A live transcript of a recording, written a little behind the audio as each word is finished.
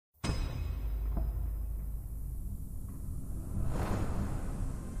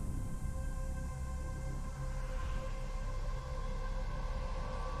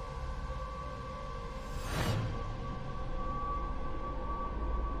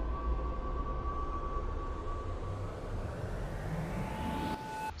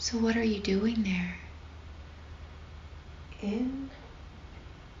So what are you doing there? In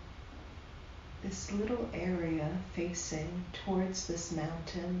this little area facing towards this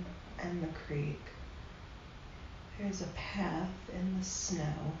mountain and the creek, there's a path in the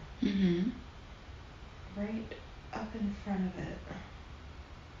snow. Mm-hmm. Right up in front of it,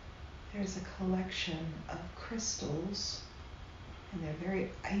 there's a collection of crystals, and they're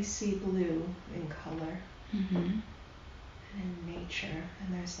very icy blue in color Mm-hmm. and in nature.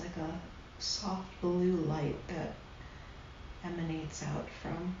 And there's like a soft blue light that emanates out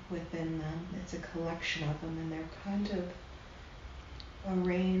from within them. It's a collection of them, and they're kind of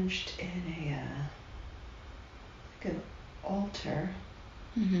arranged in like an altar,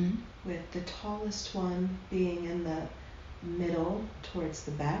 Mm-hmm. with the tallest one being in the middle towards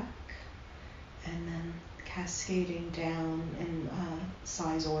the back, and then cascading down in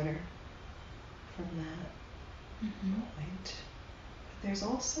size order from that Mm-hmm. point. But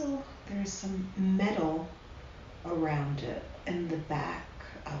there's some metal around it in the back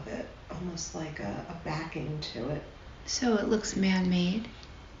of it, almost like a backing to it. So it looks man-made.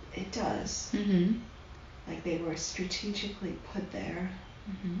 It does. Mm-hmm. Like they were strategically put there.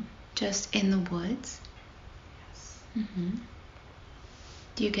 Mm-hmm. Just in the woods. Yes. Mm-hmm.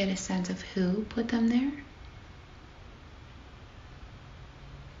 Do you get a sense of who put them there?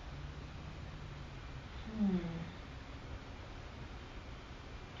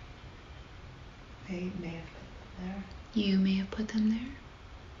 They may have put them there You may have put them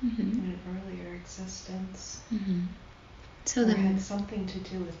there. Mm-hmm. in an earlier existence. Mm-hmm. So Or then had something to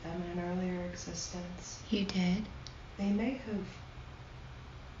do with them in an earlier existence. you did. They may have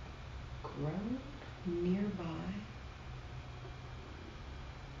grown nearby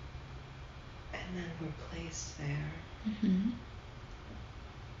and then were placed there. Mm-hmm.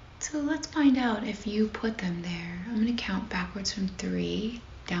 So let's find out if you put them there. I'm going to count backwards from 3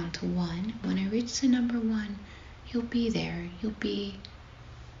 down to 1. When I reach the number 1, you'll be there. You'll be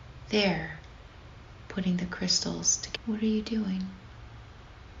there putting the crystals together. What are you doing?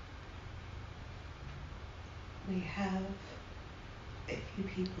 We have a few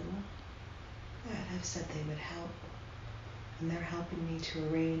people that have said they would help, and they're helping me to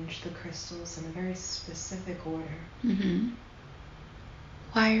arrange the crystals in a very specific order. Mm-hmm.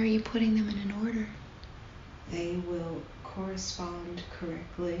 Why are you putting them in an order? They will correspond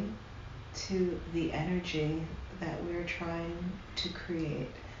correctly to the energy that we're trying to create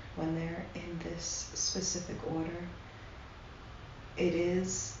when they're in this specific order. It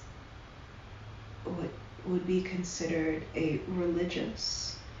is what would be considered a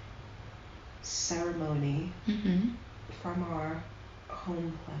religious ceremony Mm-hmm. from our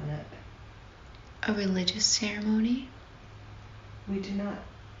home planet. A religious ceremony? We do not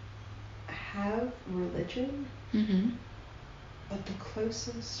have religion, Mm-hmm. but the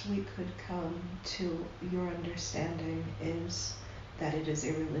closest we could come to your understanding is that it is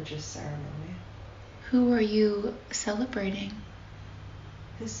a religious ceremony. Who are you celebrating?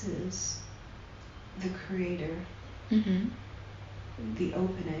 This is the creator, Mm-hmm. the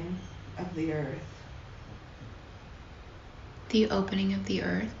opening of the earth. The opening of the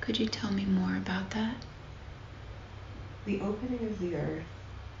earth. Could you tell me more about that? The opening of the earth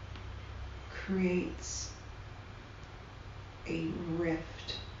creates a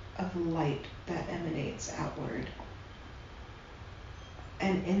rift of light that emanates outward.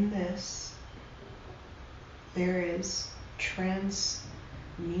 And in this, there is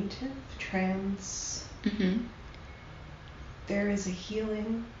Mm-hmm. there is a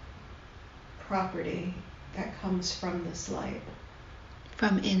healing property that comes from this light.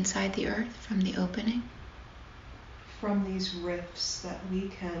 From inside the earth, from the opening? From these rifts that we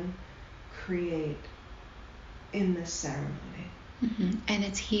can create in this ceremony. Mm-hmm. And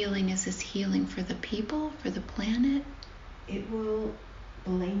it's healing. Is this healing for the people, for the planet? It will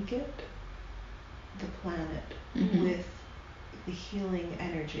blanket the planet Mm-hmm. with the healing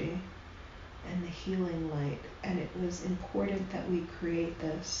energy and the healing light. And it was important that we create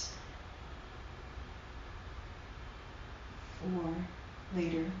this for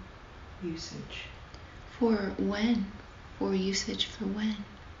later usage. For when? For usage for when?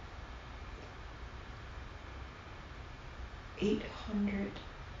 800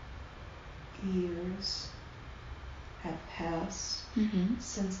 years have passed Mm-hmm.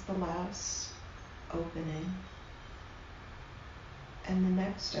 since the last opening, and the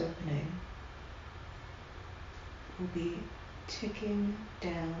next opening will be ticking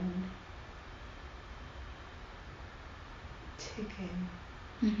down, ticking,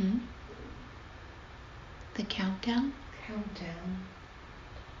 Mm-hmm. The countdown? countdown.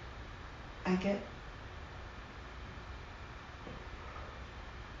 I get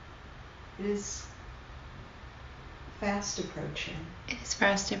It is fast approaching. It is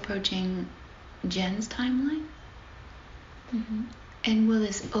fast approaching Jen's timeline? Mm-hmm. And will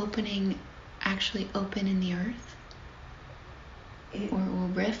this opening actually open in the earth? Or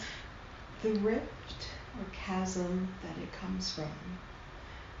rift? The rift or chasm that it comes from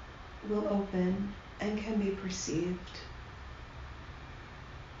will open and can be perceived.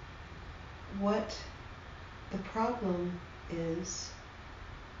 What the problem is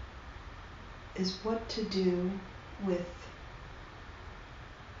what to do with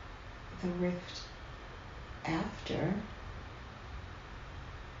the rift after.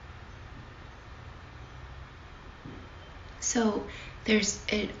 So there's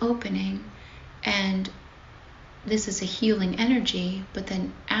an opening, and this is a healing energy, but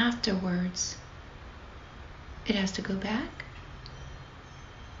then afterwards it has to go back?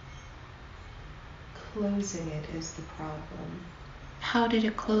 Closing it is the problem. How did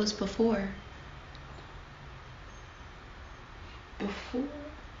it close before? Before,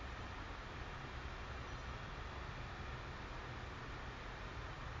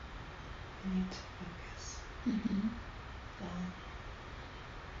 I need to focus. Mm-hmm. How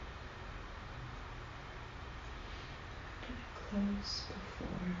did it close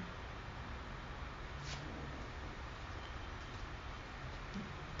before?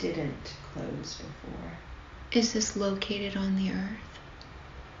 It didn't close before. Is this located on the earth?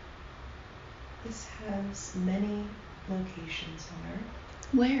 This has many locations on Earth.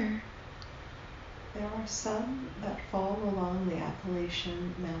 Where? There are some that fall along the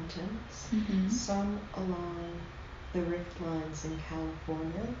Appalachian Mountains, Mm-hmm. some along the rift lines in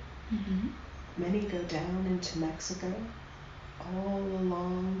California. Mm-hmm. Many go down into Mexico, all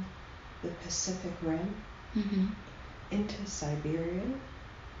along the Pacific Rim, Mm-hmm. into Siberia,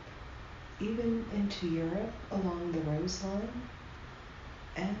 even into Europe along the Rose Line,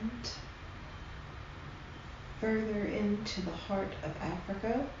 and further into the heart of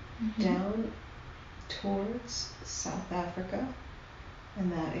Africa, Mm-hmm. down towards South Africa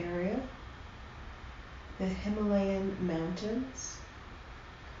and that area, the Himalayan mountains,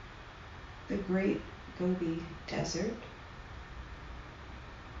 the Great Gobi Desert,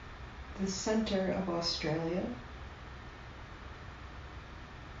 the center of Australia.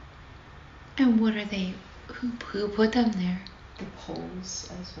 And what are they? Who put them there? The poles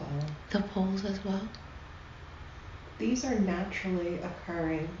as well. The poles as well? These are naturally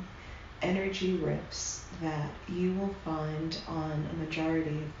occurring energy rifts that you will find on a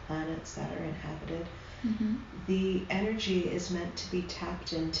majority of planets that are inhabited. Mm-hmm. The energy is meant to be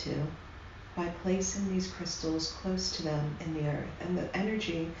tapped into by placing these crystals close to them in the earth. And the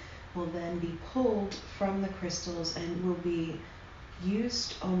energy will then be pulled from the crystals and will be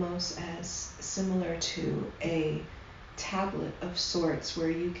used almost as similar to a tablet of sorts,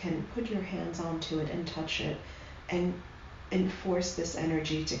 where you can put your hands onto it and touch it and enforce this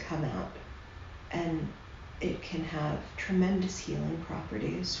energy to come out. And it can have tremendous healing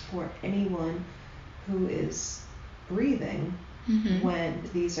properties for anyone who is breathing Mm-hmm. when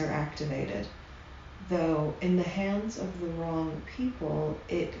these are activated. Though in the hands of the wrong people,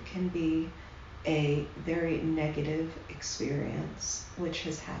 it can be a very negative experience, which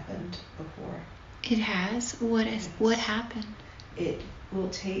has happened before. It has? What happened? It will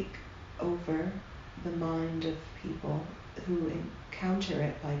take over the mind of people who encounter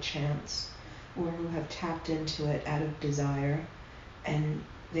it by chance, or who have tapped into it out of desire, and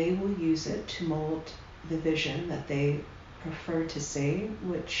they will use it to mold the vision that they prefer to see,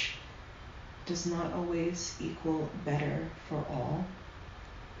 which does not always equal better for all.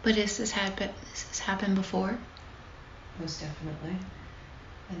 But this has happened before? Most definitely.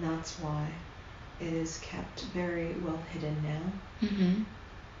 And that's why it is kept very well hidden now, Mm-hmm.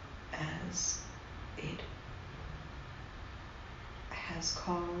 as it has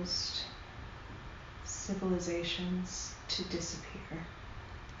caused civilizations to disappear.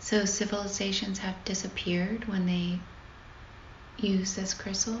 So civilizations have disappeared when they use this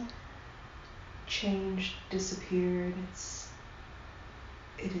crystal? Changed, disappeared.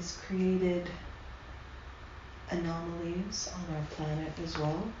 It has created anomalies on our planet as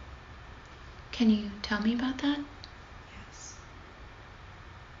well. Can you tell me about that? Yes.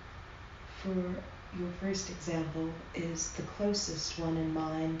 For your first example, is the closest one in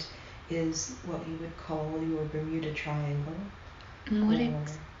mind is what you would call your Bermuda Triangle, or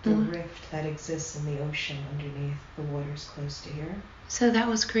the rift that exists in the ocean underneath the waters close to here. So that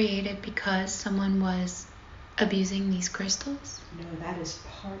was created because someone was abusing these crystals? No, that is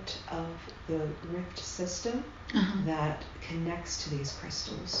part of the rift system that connects to these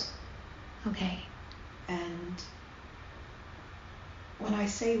crystals. Okay. And when I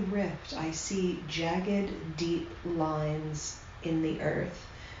say rift, I see jagged, deep lines in the earth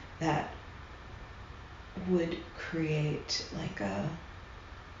that would create like a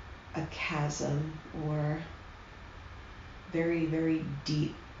chasm, or very, very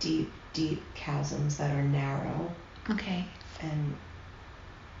deep, deep, deep chasms that are narrow. Okay. And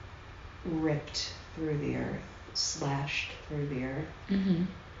ripped through the earth, slashed through the earth. Mm-hmm.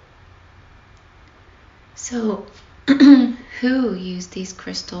 So, who used these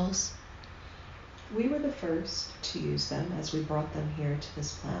crystals? We were the first to use them as we brought them here to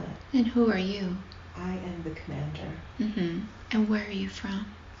this planet. And who are you? I am the commander. Mm-hmm. And where are you from?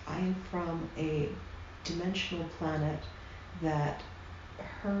 I am from a dimensional planet that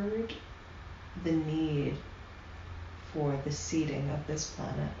heard the need for the seeding of this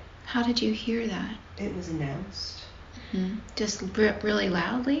planet. How did you hear that? It was announced. Mm-hmm. Just really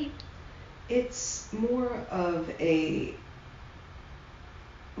loudly? It's more of a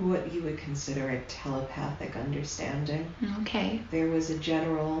what you would consider a telepathic understanding. Okay. There was a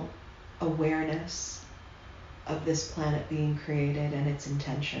general awareness of this planet being created and its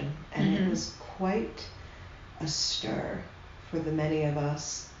intention, and it was quite a stir for the many of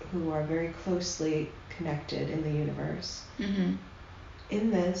us who are very closely connected in the universe. Mm-hmm.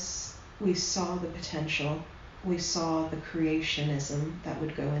 In this, we saw the potential, we saw the creationism that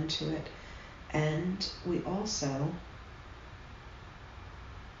would go into it, and we also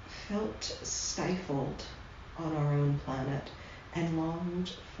felt stifled on our own planet and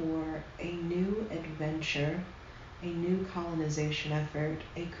longed for a new adventure, a new colonization effort,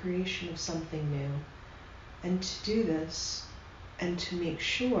 a creation of something new. And to do this, and to make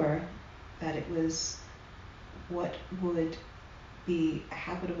sure that it was what would be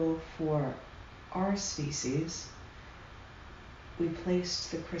habitable for our species, we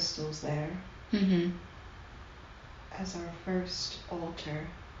placed the crystals there as our first altar.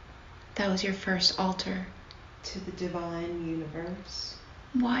 That was your first altar. To the divine universe.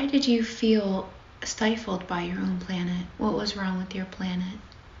 Why did you feel stifled by your own planet? What was wrong with your planet?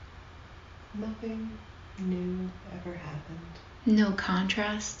 Nothing new ever happened. No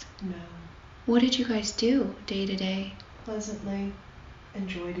contrast? No. What did you guys do day to day? Pleasantly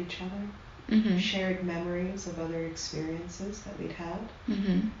enjoyed each other. Mm-hmm. Shared memories of other experiences that we'd had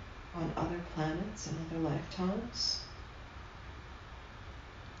on other planets and other lifetimes.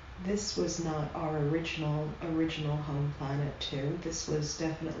 This was not our original home planet too. This was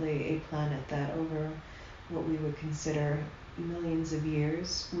definitely a planet that over what we would consider millions of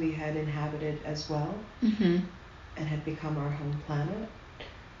years we had inhabited as well, and had become our home planet.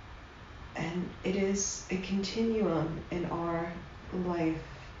 And it is a continuum in our life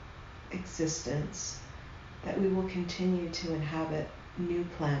existence that we will continue to inhabit new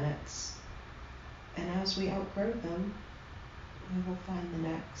planets, and as we outgrow them, we will find the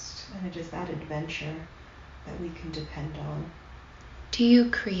next, and it is that adventure that we can depend on. Do you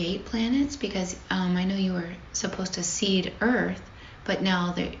create planets? Because I know you were supposed to seed Earth, but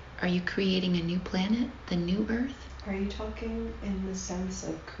now are you creating a new planet, the new Earth? Are you talking in the sense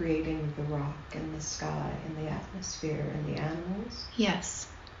of creating the rock and the sky and the atmosphere and the animals? Yes.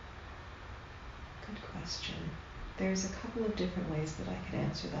 Good question. There's a couple of different ways that I could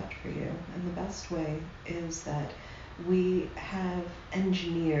answer that for you, and the best way is that we have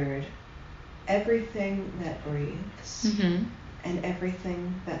engineered everything that breathes, and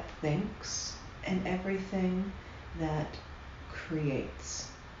everything that thinks, and everything that creates.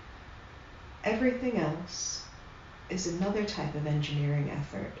 Everything else is another type of engineering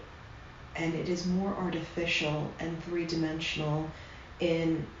effort, and it is more artificial and three-dimensional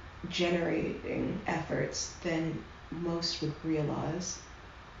in generating efforts than most would realize.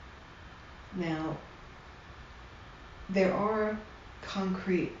 Now, there are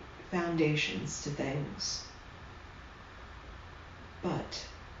concrete foundations to things, but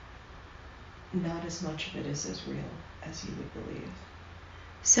not as much of it is as real as you would believe.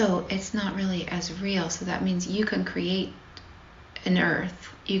 So it's not really as real, so that means you can create an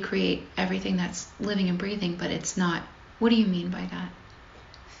Earth, you create everything that's living and breathing, but it's not. What do you mean by that?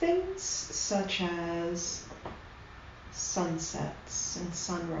 Things such as sunsets and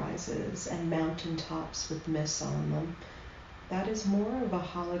sunrises and mountaintops with mists on them, that is more of a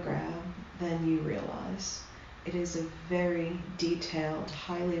hologram than you realize. It is a very detailed,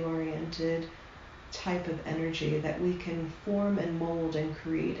 highly oriented type of energy that we can form and mold and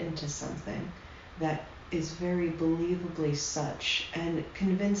create into something that is very believably such, and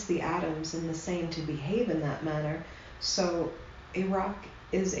convince the atoms in the same to behave in that manner. So a rock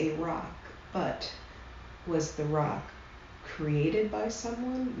is a rock, but was the rock created by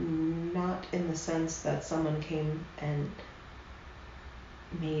someone? Not in the sense that someone came and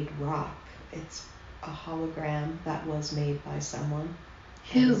made rock. It's a hologram that was made by someone.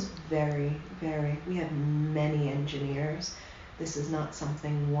 Who? It's very, very, we have many engineers. This is not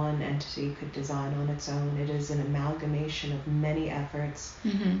something one entity could design on its own. It is an amalgamation of many efforts,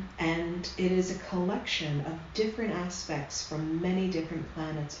 and it is a collection of different aspects from many different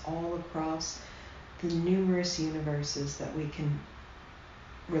planets all across the numerous universes that we can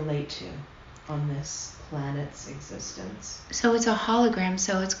relate to on this planet's existence. So it's a hologram,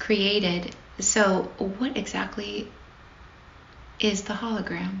 so it's created. So what exactly is the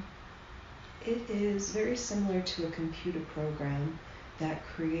hologram? It is very similar to a computer program that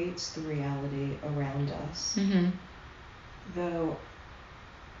creates the reality around us. Though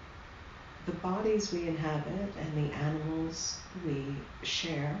the bodies we inhabit and the animals we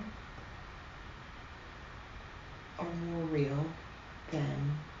share are more real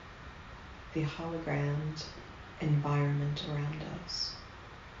than the hologrammed environment around us.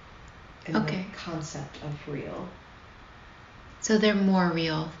 And Okay. the concept of real. So they're more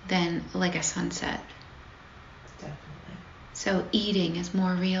real than like a sunset. Definitely. So eating is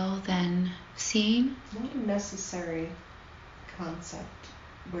more real than seeing? Not a necessary concept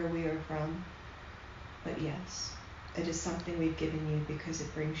where we are from, but yes, it is something we've given you because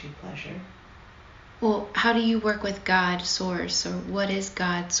it brings you pleasure. Well, how do you work with God, Source, or what is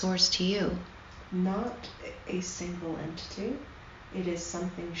God, Source to you? Not a single entity. It is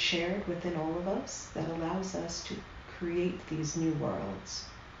something shared within all of us that allows us to create these new worlds.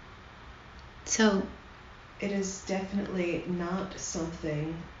 So it is definitely not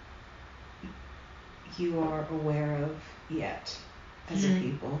something you are aware of yet as a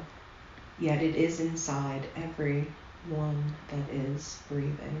people, yet it is inside everyone that is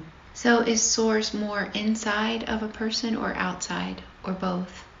breathing. So is Source more inside of a person or outside, or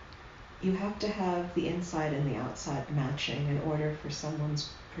both? You have to have the inside and the outside matching in order for someone's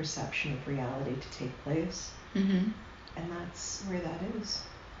perception of reality to take place. And that's where that is.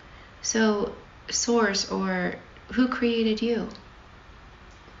 So Source, or who created you?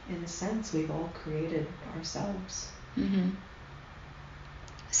 In a sense, we've all created ourselves.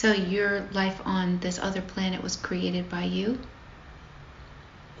 So your life on this other planet was created by you?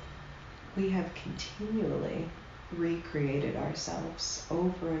 We have continually recreated ourselves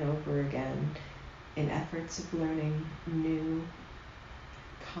over and over again in efforts of learning new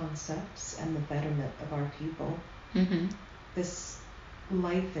concepts and the betterment of our people. This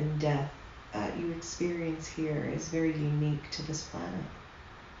life and death you experience here is very unique to this planet.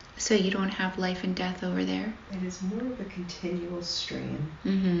 So you don't have life and death over there? It is more of a continual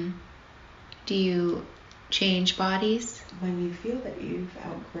stream. Do you change bodies? When you feel that you've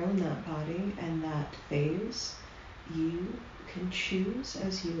outgrown that body and that phase, you can choose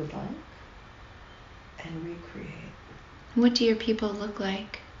as you would like and recreate. What do your people look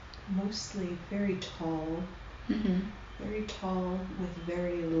like? Mostly very tall, very tall with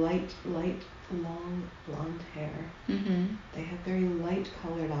very light, long blonde hair. They have very light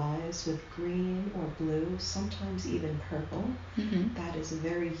colored eyes with green or blue, sometimes even purple. That is a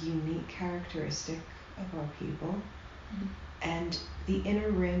very unique characteristic of our people. And the inner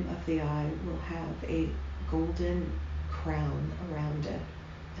rim of the eye will have a golden crown around it.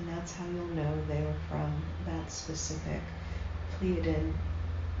 And that's how you'll know they are from that specific Pleiadian.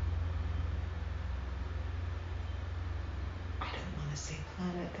 I don't want to say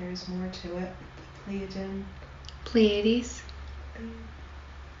planet, there's more to it. Pleiadian. Pleiades?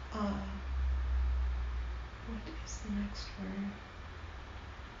 What is the next word?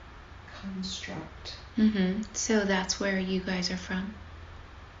 Construct. So that's where you guys are from?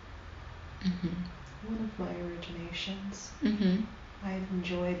 One of my originations. I've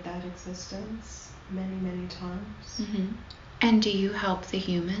enjoyed that existence many, many times. And do you help the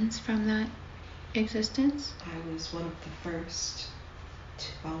humans from that existence? I was one of the first to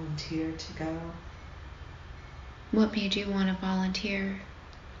volunteer to go. What made you want to volunteer?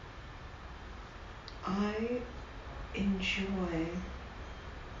 I enjoy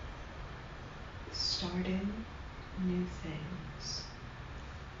starting new things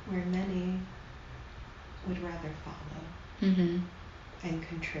where many would rather follow and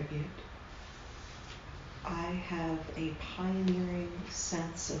contribute. I have a pioneering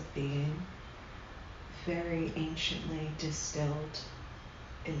sense of being, very anciently distilled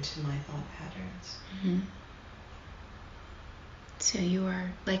into my thought patterns. So you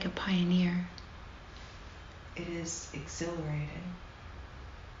are like a pioneer. It is exhilarating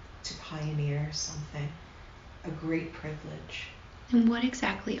to pioneer something, a great privilege. And what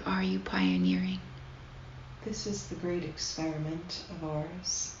exactly are you pioneering? This is the great experiment of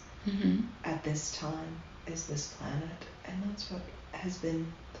ours. at this time is this planet. And that's what has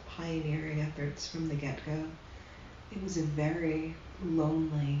been the pioneering efforts from the get-go. It was a very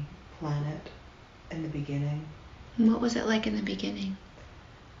lonely planet in the beginning. What was it like in the beginning?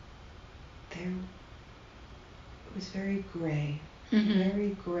 It was very gray.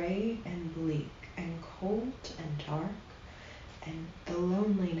 Very gray and bleak and cold and dark. And the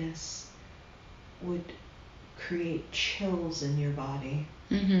loneliness would create chills in your body.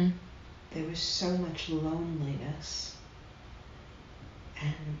 There was so much loneliness.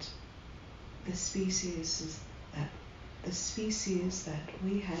 And the species that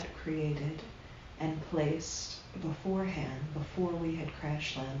we had created and placed beforehand, before we had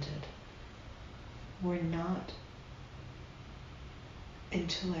crash landed, were not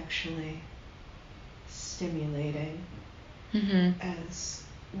intellectually stimulating as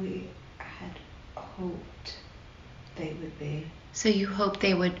we had hoped they would be. So you hoped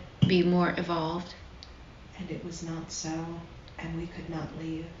they would be more evolved? And it was not so, and we could not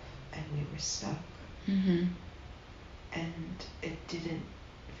leave, and we were stuck. And it didn't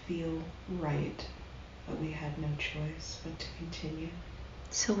feel right, but we had no choice but to continue.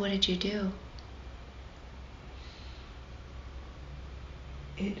 So what did you do?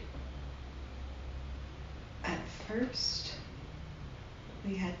 At first,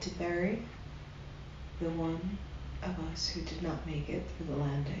 we had to bury the one of us who did not make it through the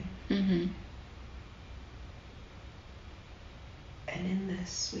landing. And in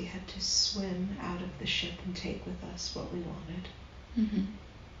this, we had to swim out of the ship and take with us what we wanted.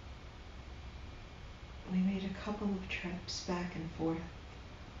 We made a couple of trips back and forth,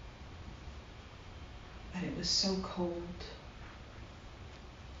 but it was so cold.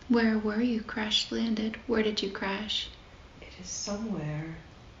 Where were you crash landed? Where did you crash? It is somewhere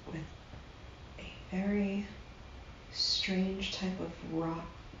with a very strange type of rock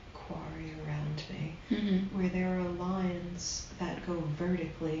quarry around me, where there are lines that go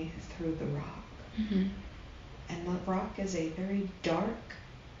vertically through the rock. And the rock is a very dark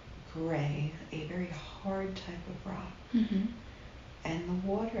gray, a very hard type of rock. And the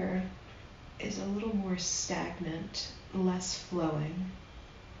water is a little more stagnant, less flowing,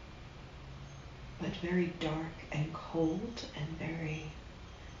 but very dark and cold and very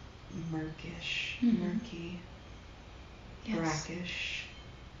murky, brackish.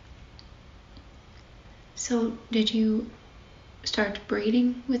 So did you start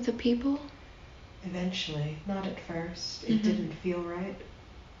breeding with the people? Eventually, not at first. It didn't feel right.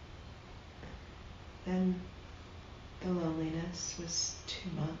 Then the loneliness was too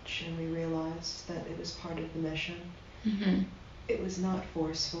much, and we realized that it was part of the mission. It was not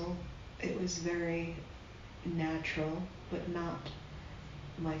forceful. It was very natural, but not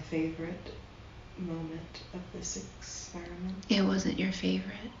my favorite moment of this experiment. It wasn't your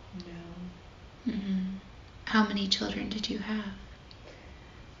favorite? No. How many children did you have?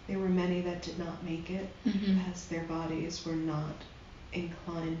 There were many that did not make it, as their bodies were not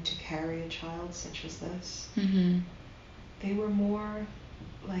inclined to carry a child such as this. They were more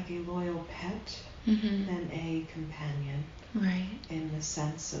like a loyal pet than a companion. Right. In the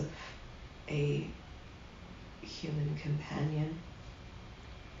sense of a human companion.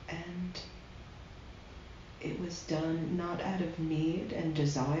 And it was done not out of need and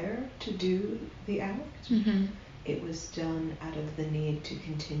desire to do the act. It was done out of the need to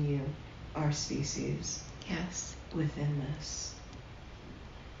continue our species. Yes. Within this.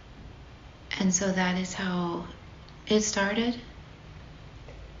 And so that is how it started?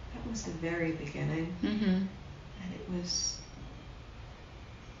 That was the very beginning. And it was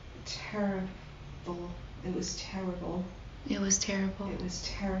terrible. It was terrible. It was terrible. It was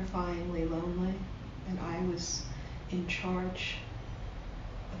terrifyingly lonely. And I was in charge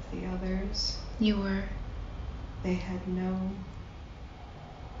of the others. You were? They had no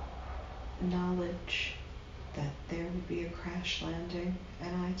knowledge that there would be a crash landing,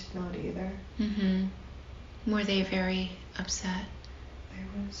 and I did not either. Were they very upset?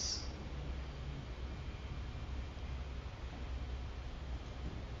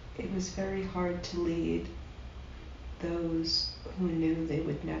 It was very hard to lead those who knew they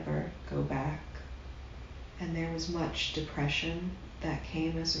would never go back. And there was much depression that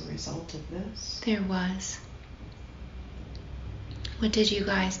came as a result of this. There was. What did you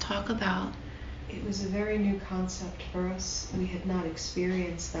guys talk about? It was a very new concept for us. We had not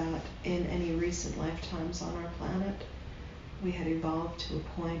experienced that in any recent lifetimes on our planet. We had evolved to a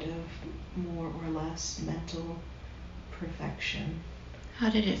point of more or less mental perfection. How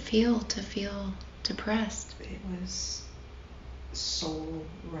did it feel to feel depressed? It was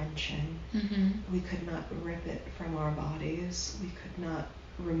soul-wrenching. Mm-hmm. We could not rip it from our bodies. We could not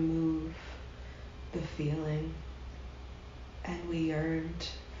remove the feeling, and we yearned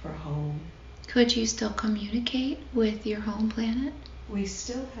for home. Could you still communicate with your home planet? We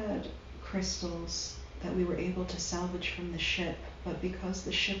still had crystals that we were able to salvage from the ship, but because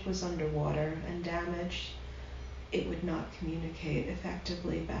the ship was underwater and damaged, it would not communicate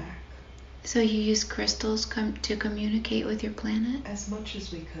effectively back. So you use crystals to communicate with your planet? As much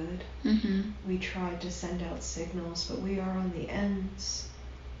as we could. Mm-hmm. We tried to send out signals, but we are on the ends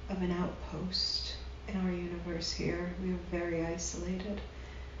of an outpost in our universe here. We were very isolated.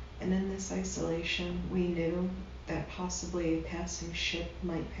 And in this isolation, we knew that possibly a passing ship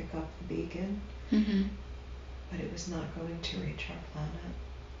might pick up the beacon, Mm-hmm. but it was not going to reach our planet.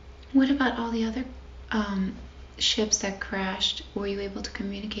 What about all the other ships that crashed? Were you able to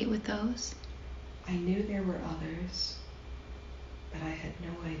communicate with those? I knew there were others, but I had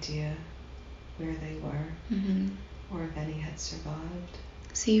no idea where they were, Mm-hmm. or if any had survived.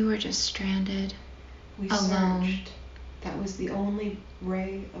 So you were just stranded, We alone. searched. That was the only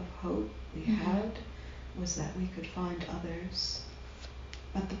ray of hope we Mhm. had, was that we could find others.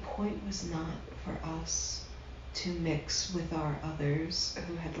 But the point was not for us to mix with our others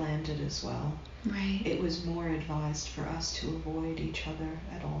who had landed as well. Right. It was more advised for us to avoid each other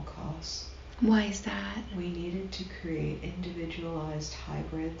at all costs. Why is that? We needed to create individualized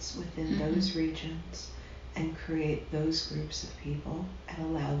hybrids within Mhm. those regions and create those groups of people and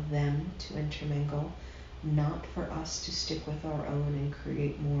allow them to intermingle, not for us to stick with our own and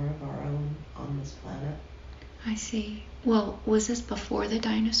create more of our own on this planet. I see. Well, was this before the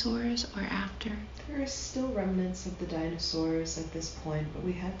dinosaurs or after? There are still remnants of the dinosaurs at this point, but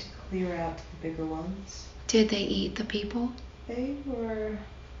we had to clear out the bigger ones. Did they eat the people? They were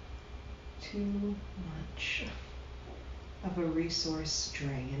too much of a resource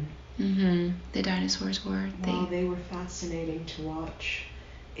drain. Mm-hmm. The dinosaurs were. While they were fascinating to watch,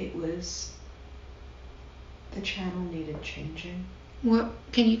 it was, the channel needed changing.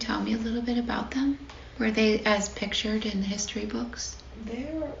 Can you tell me a little bit about them? Were they as pictured in the history books?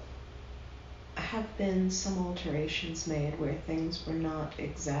 There have been some alterations made where things were not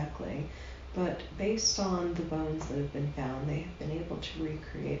exactly, but based on the bones that have been found, they have been able to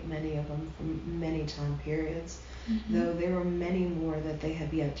recreate many of them from many time periods, Mm-hmm. though there are many more that they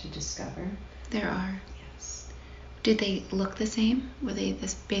have yet to discover. There are. Yes. Did they look the same? Were they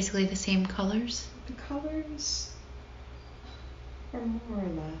basically the same colors? The colors are more or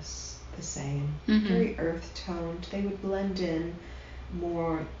less the same. Mhm. Very earth-toned. They would blend in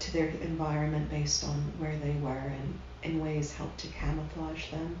more to their environment based on where they were, and in ways help to camouflage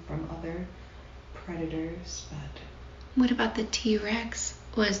them from other predators. But What about the T-Rex?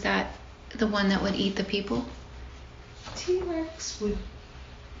 Was that the one that would eat the people? T-Rex would,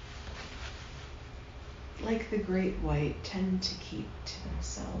 like the great white, tend to keep to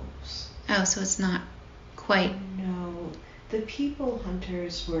themselves. Oh, so it's not quite. No, the people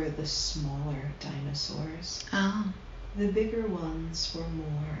hunters were the smaller dinosaurs. Oh. The bigger ones were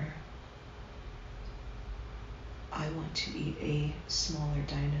more, I want to eat a smaller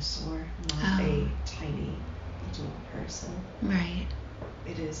dinosaur, not a tiny little person. Right.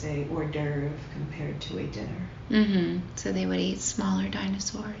 It is a hors d'oeuvre compared to a dinner. Mm-hmm. So they would eat smaller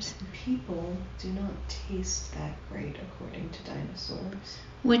dinosaurs. People do not taste that great according to dinosaurs.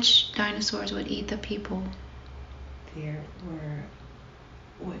 Which dinosaurs would eat the people? There were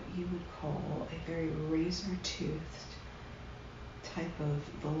what you would call a very razor-toothed type of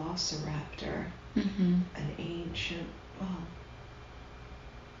velociraptor, Mm-hmm. an ancient, well,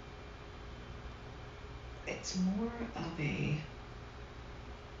 it's more of a,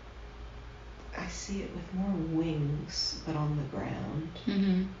 I see it with more wings, but on the ground.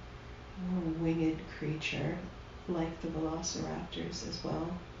 Mm-hmm. More winged creature, like the velociraptors as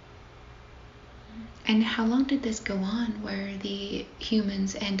well. And how long did this go on where the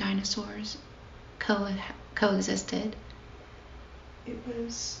humans and dinosaurs coexisted? It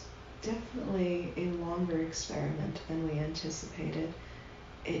was definitely a longer experiment than we anticipated.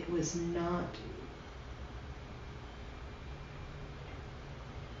 It was not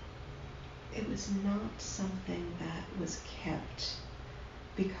something that was kept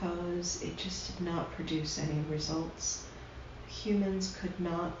because it just did not produce any results. Humans could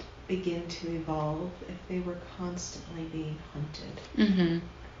not begin to evolve if they were constantly being hunted. Mm-hmm.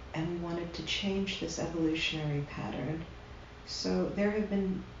 And we wanted to change this evolutionary pattern. So there have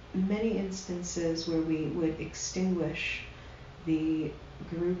been many instances where we would extinguish the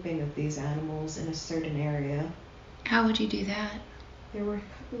grouping of these animals in a certain area. How would you do that? There were a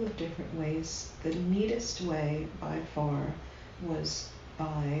couple of different ways. The neatest way by far was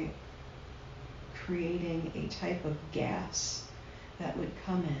by creating a type of gas that would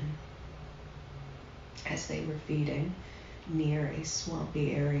come in as they were feeding near a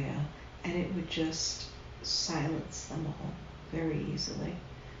swampy area, and it would just silence them all very easily,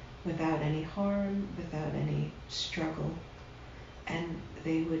 without any harm, without any struggle, and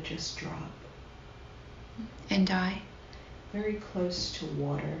they would just drop. And die? Very close to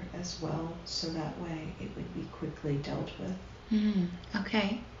water as well, so that way it would be quickly dealt with.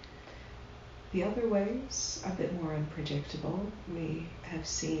 Okay. The other ways are a bit more unpredictable. We have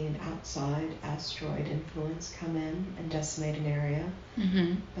seen outside asteroid influence come in and decimate an area,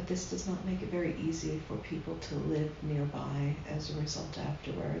 but this does not make it very easy for people to live nearby as a result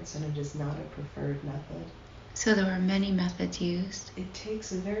afterwards, and it is not a preferred method. So there are many methods used. It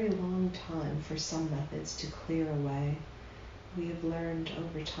takes a very long time for some methods to clear away. We have learned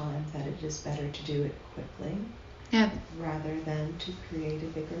over time that it is better to do it quickly rather than to create a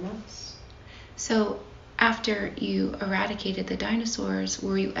bigger mess. So after you eradicated the dinosaurs,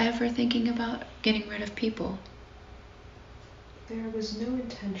 were you ever thinking about getting rid of people? There was no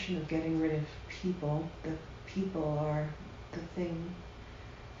intention of getting rid of people. The people are the thing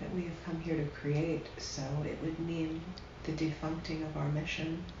that we have come here to create, so it would mean the defuncting of our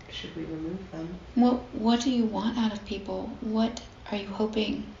mission should we remove them. What do you want out of people? What are you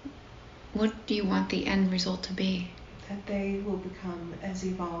hoping? What do you want the end result to be? That they will become as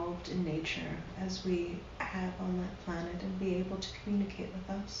evolved in nature as we have on that planet and be able to communicate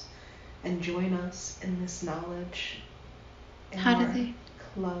with us and join us in this knowledge in our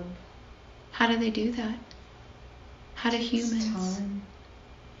club. How do they do that? How do humans? Time.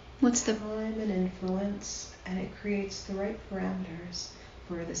 What's the time and influence, and it creates the right parameters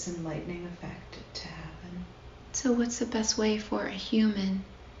for this enlightening effect to happen. So what's the best way for a human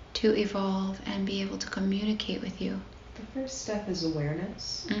to evolve and be able to communicate with you? The first step is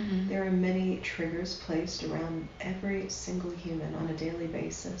awareness. There are many triggers placed around every single human on a daily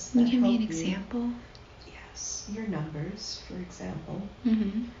basis. Can you give me an example? Yes, your numbers, for example.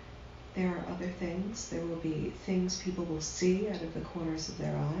 There are other things. There will be things people will see out of the corners of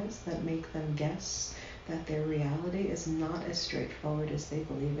their eyes that make them guess that their reality is not as straightforward as they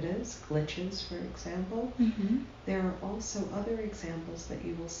believe it is. Glitches, for example. There are also other examples that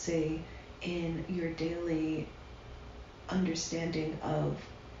you will see in your daily understanding of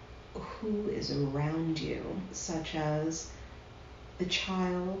who is around you, such as the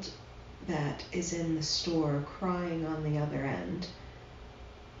child that is in the store crying on the other end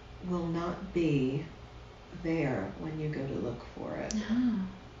will not be there when you go to look for it.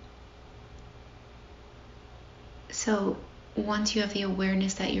 So once you have the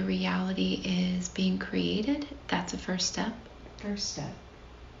awareness that your reality is being created, that's a first step? First step.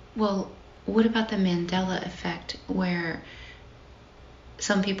 Well, what about the Mandela effect, where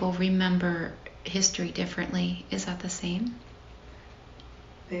some people remember history differently? Is that the same?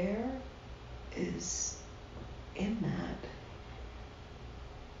 There is, in that,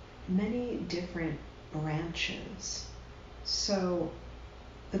 many different branches. So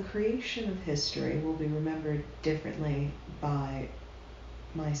the creation of history will be remembered differently by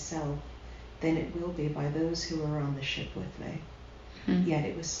myself than it will be by those who are on the ship with me. Yet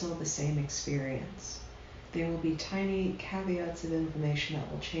it was still the same experience. There will be tiny caveats of information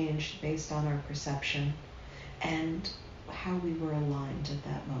that will change based on our perception and how we were aligned at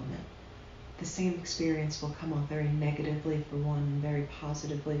that moment. The same experience will come off very negatively for one and very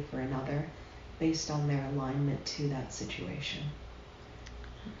positively for another, based on their alignment to that situation.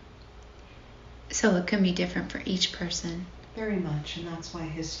 So it can be different for each person. Very much, and that's why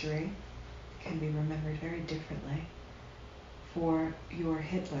history can be remembered very differently. For your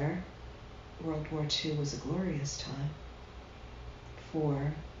Hitler, World War II was a glorious time.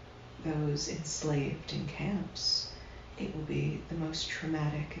 For those enslaved in camps, it will be the most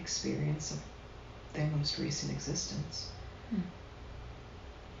traumatic experience of their most recent existence. And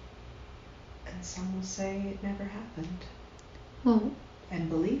some will say it never happened. Well, and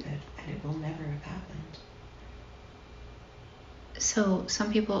believe it, and it will never have happened. So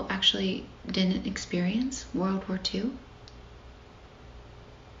some people actually didn't experience World War II?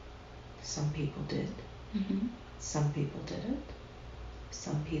 Some people did. Some people didn't.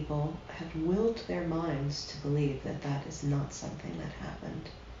 Some people have willed their minds to believe that that is not something that happened.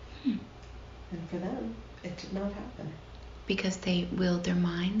 And for them, it did not happen. Because they willed their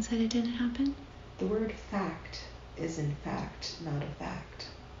minds that it didn't happen? The word fact is in fact not a fact.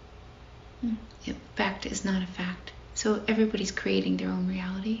 Fact is not a fact. So everybody's creating their own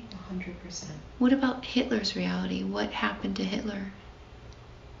reality? 100%. What about Hitler's reality? What happened to Hitler?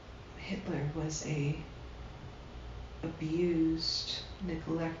 Hitler was a abused,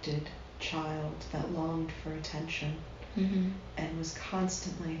 neglected child that longed for attention. and was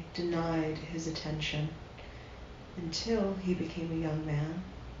constantly denied his attention until he became a young man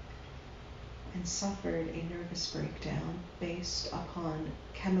and suffered a nervous breakdown based upon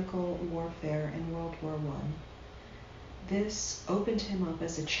chemical warfare in World War I. This opened him up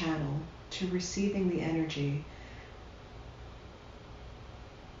as a channel to receiving the energy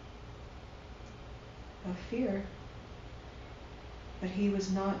of fear. But he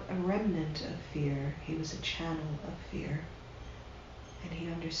was not a remnant of fear, he was a channel of fear. And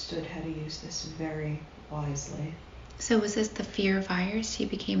he understood how to use this very wisely. So was this the fear virus? He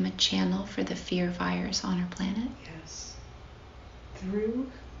became a channel for the fear virus on our planet? Yes.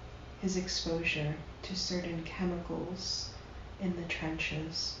 Through his exposure to certain chemicals in the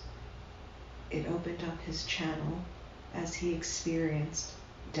trenches, it opened up his channel as he experienced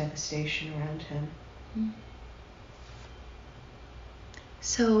devastation around him.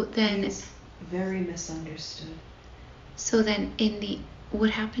 So then... He's very misunderstood. So then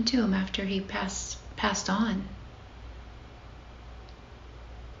what happened to him after he passed on?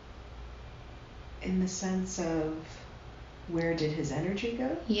 In the sense of, where did his energy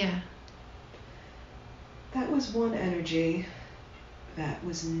go? Yeah. That was one energy that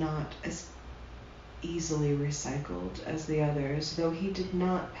was not as easily recycled as the others, though he did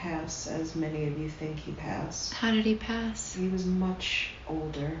not pass as many of you think he passed. How did he pass? He was much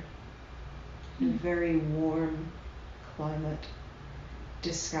older, in a very warm climate,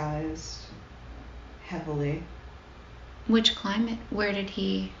 disguised heavily. Which climate? Where did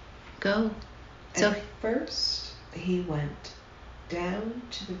he go? At first, he went down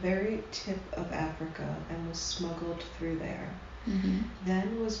to the very tip of Africa and was smuggled through there.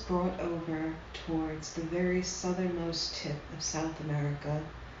 Then was brought over towards the very southernmost tip of South America,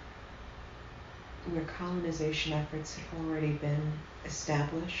 where colonization efforts had already been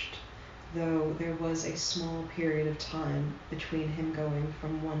established, though there was a small period of time between him going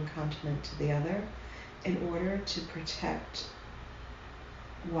from one continent to the other in order to protect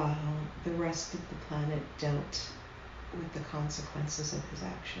while the rest of the planet dealt with the consequences of his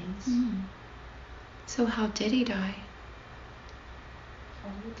actions. So how did he die?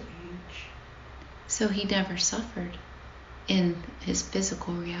 Old age. So he never suffered in his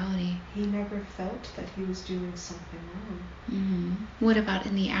physical reality. He never felt that he was doing something wrong. What about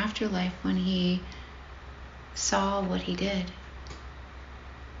in the afterlife when he saw what he did?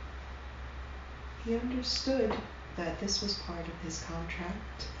 He understood that this was part of his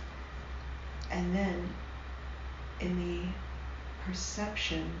contract, and then in the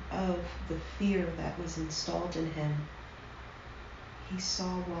perception of the fear that was installed in him, he saw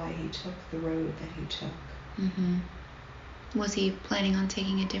why he took the road that he took. Was he planning on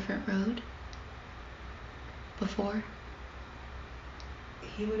taking a different road before?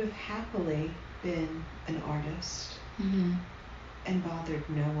 He would have happily been an artist and bothered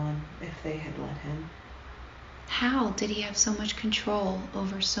no one if they had let him. How did he have so much control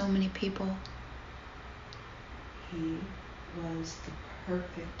over so many people? He was the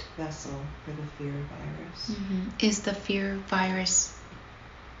perfect vessel for the fear virus. Is the fear virus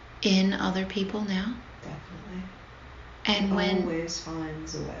in other people now? Definitely. And it always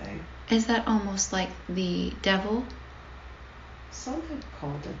finds a way. Is that almost like the devil? Some have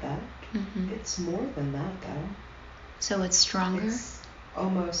called it that. It's more than that, though. So it's stronger? It's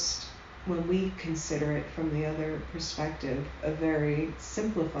almost, when we consider it from the other perspective, a very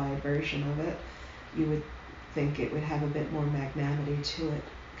simplified version of it. You would think it would have a bit more magnanimity to it,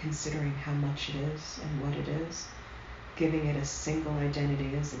 considering how much it is and what it is. Giving it a single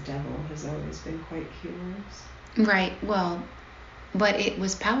identity as a devil has always been quite humorous. Right, well, but it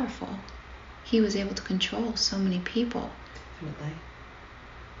was powerful. He was able to control so many people. Definitely.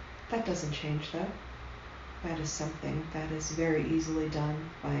 That doesn't change, though. That is something that is very easily done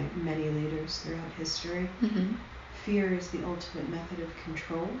by many leaders throughout history. Fear is the ultimate method of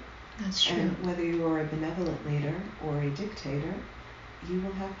control. That's true. And whether you are a benevolent leader or a dictator, you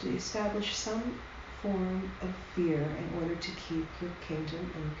will have to establish some form of fear in order to keep your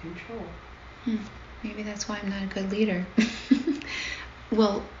kingdom in control. Maybe that's why I'm not a good leader.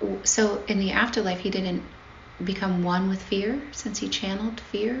 Well, so in the afterlife, he didn't become one with fear since he channeled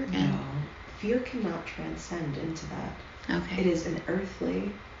fear? No. Fear cannot transcend into that. Okay. It is an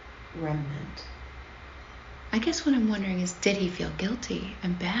earthly remnant. I guess what I'm wondering is, did he feel guilty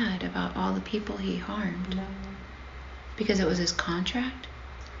and bad about all the people he harmed? No. Because it was his contract?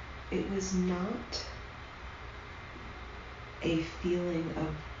 It was not a feeling of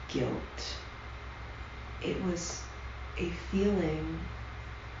guilt. It was a feeling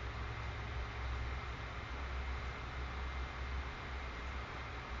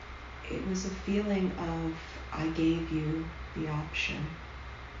was a feeling of, I gave you the option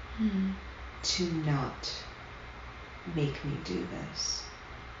to not make me do this,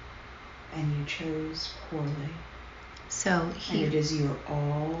 and you chose poorly. And it is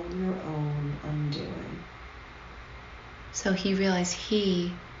all your own undoing. So he realized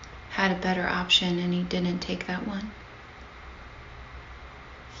he had a better option and he didn't take that one?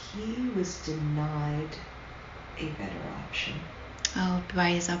 He was denied a better option. Oh,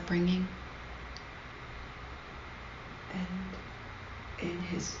 by his upbringing? And in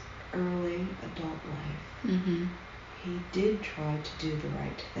his early adult life, he did try to do the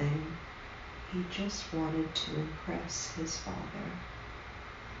right thing. He just wanted to impress his father.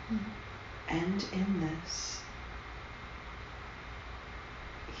 And in this,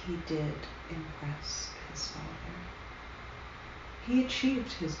 he did impress his father. He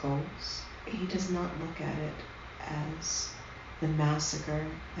achieved his goals. He does not look at it as the massacre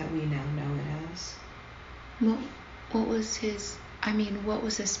that we now know it as. What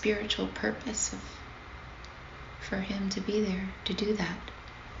was the spiritual purpose for him to be there, to do that?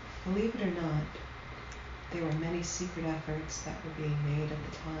 Believe it or not, there were many secret efforts that were being made at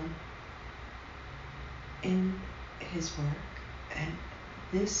the time in his work, and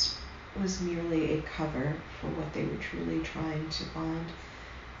this was merely a cover for what they were truly trying to find.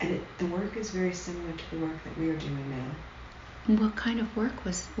 And the work is very similar to the work that we are doing now. What kind of work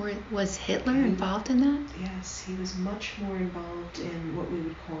was Hitler involved in that? Yes, he was much more involved in what we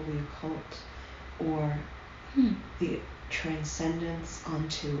would call the occult, or the transcendence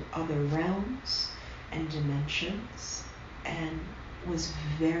onto other realms and dimensions, and was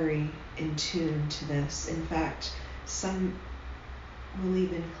very in tune to this. In fact, some will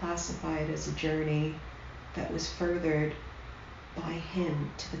even classify it as a journey that was furthered by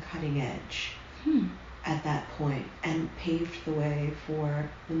him to the cutting edge at that point, and paved the way for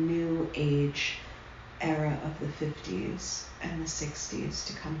the new age era of the 50s and the 60s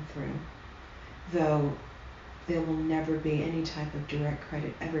to come through. Though there will never be any type of direct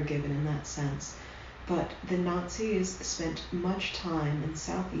credit ever given in that sense. But the Nazis spent much time in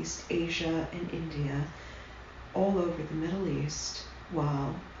Southeast Asia and India, all over the Middle East,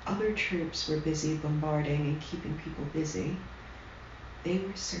 while other troops were busy bombarding and keeping people busy. They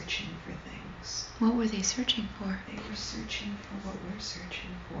were searching for things. What were they searching for? They were searching for what we're searching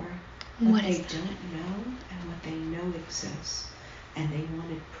for. What they don't know and what they know exists. And they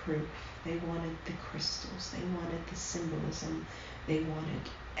wanted proof. They wanted the crystals. They wanted the symbolism. They wanted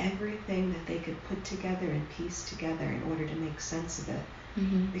everything that they could put together and piece together in order to make sense of it.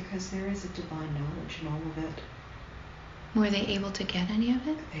 Because there is a divine knowledge in all of it. Were they able to get any of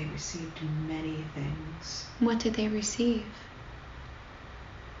it? They received many things. What did they receive?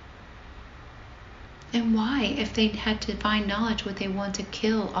 And why? If they had divine knowledge, would they want to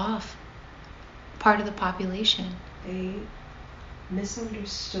kill off part of the population? They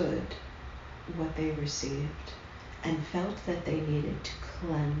misunderstood what they received and felt that they needed to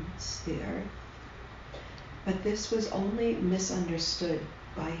cleanse the earth. But this was only misunderstood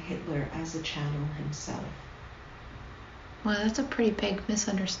by Hitler as a channel himself. Well, that's a pretty big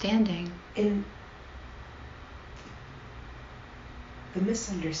misunderstanding. In the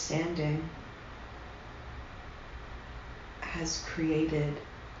misunderstanding has created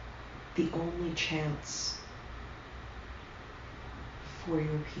the only chance for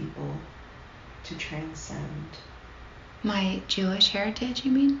your people to transcend. My Jewish heritage,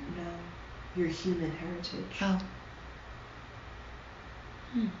 you mean? No, your human heritage. Oh.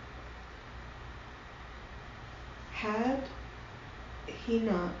 Had he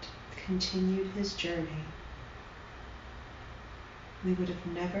not continued his journey, we would have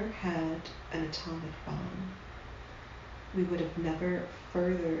never had an atomic bomb. We would have never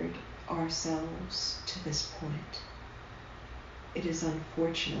furthered ourselves to this point. It is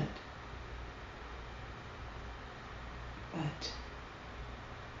unfortunate, but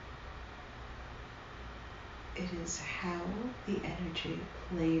it is how the energy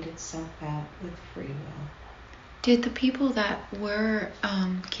played itself out with free will. Did the people that were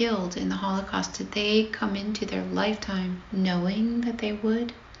killed in the Holocaust, did they come into their lifetime knowing that they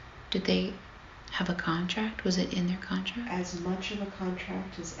would? Did they have a contract? Was it in their contract? As much of a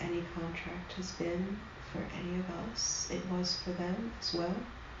contract as any contract has been for any of us, it was for them as well.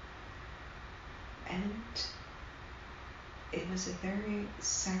 And it was a very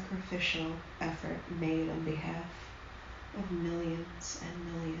sacrificial effort made on behalf of millions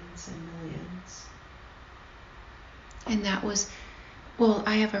and millions and millions. And that was, well,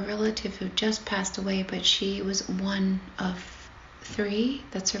 I have a relative who just passed away, but she was one of 3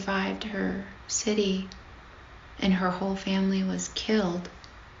 that survived her city, and her whole family was killed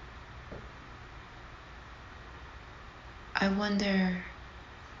I wonder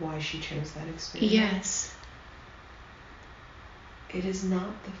why she chose that experience. Yes. It is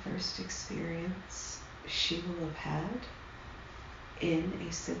not the first experience she will have had in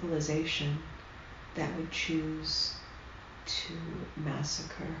a civilization that would choose to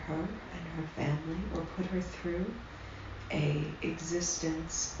massacre her and her family or put her through a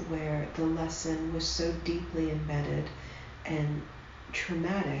existence where the lesson was so deeply embedded and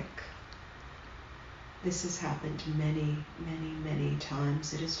traumatic. This has happened many, many, many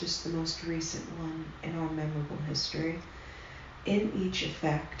times. It is just the most recent one in our memorable history. In each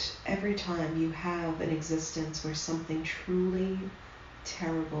effect, every time you have an existence where something truly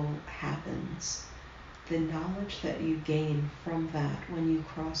terrible happens, the knowledge that you gain from that when you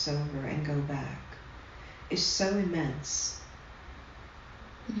cross over and go back is so immense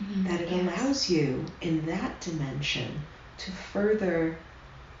that it allows you in that dimension to further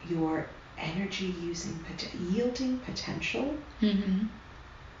your energy yielding potential.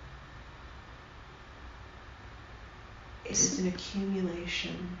 It is an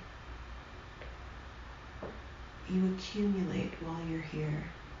accumulation. You accumulate while you're here.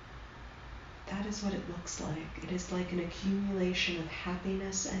 That is what it looks like. It is like an accumulation of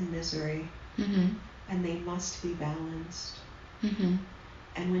happiness and misery, and they must be balanced.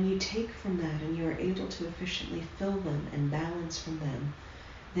 And when you take from that and you are able to efficiently fill them and balance from them,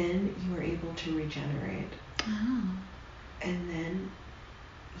 then you are able to regenerate. And then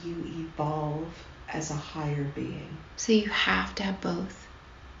you evolve as a higher being. So you have to have both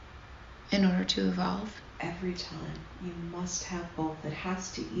in order to evolve? Every time. You must have both. It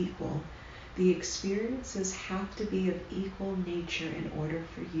has to equal. The experiences have to be of equal nature in order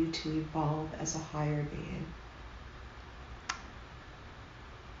for you to evolve as a higher being.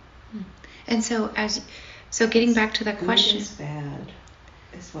 And so getting back to the question. Good is bad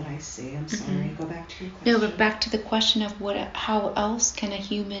is what I see. I'm sorry. Go back to your question. No, but back to the question of how else can a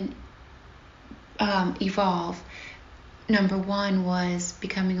human evolve? Number one was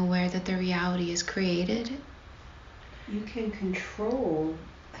becoming aware that the reality is created. You can control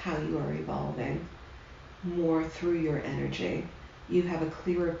how you are evolving more through your energy. You have a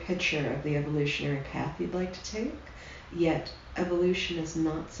clearer picture of the evolutionary path you'd like to take, yet evolution is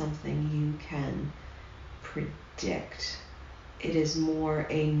not something you can predict. It is more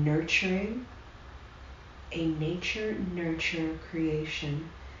a nurturing, a nature-nurture creation,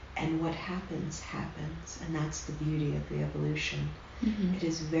 and what happens, happens, and that's the beauty of the evolution. It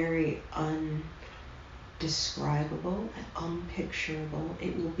is very undescribable and unpicturable.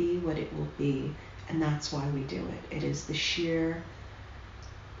 It will be what it will be, and that's why we do it. It is the sheer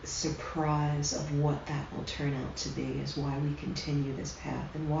surprise of what that will turn out to be is why we continue this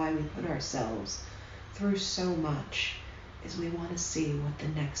path and why we put ourselves through so much, is we want to see what the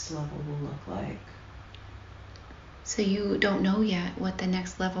next level will look like. So you don't know yet what the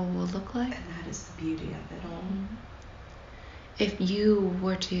next level will look like? And that is the beauty of it all. If you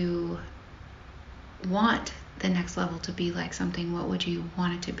were to want the next level to be like something, what would you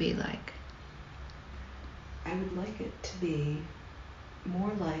want it to be like? I would like it to be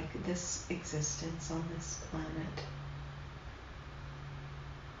more like this existence on this planet,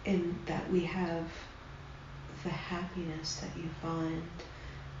 in that we have the happiness that you find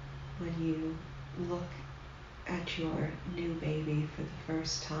when you look at your new baby for the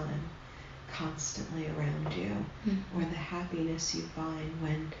first time constantly around you, or the happiness you find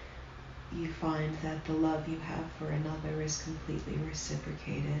when you find that the love you have for another is completely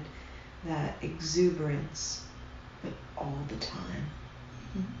reciprocated, that exuberance, but all the time.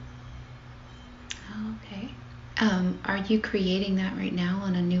 Okay. Are you creating that right now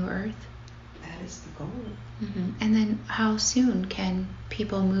on a new earth? That is the goal. And then how soon can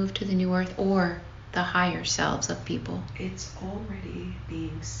people move to the new earth or the higher selves of people? It's already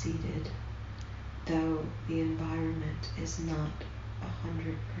being seeded, though the environment is not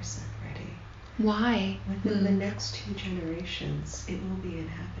 100% ready. Why? Within the next 2 generations, it will be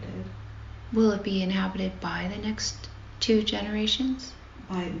inhabited. Will it be inhabited by the next 2 generations?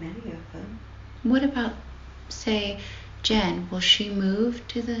 By many of them. What about, say, Jen? Will she move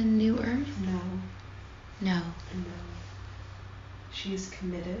to the new earth? No. She is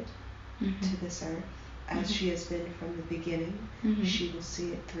committed to this earth, as she has been from the beginning. She will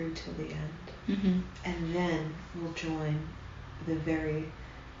see it through till the end, and then will join the very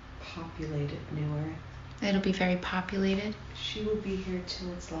populated new earth. It'll be very populated? She will be here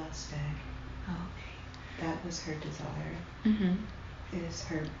till its last day. Oh, okay. That was her desire. It is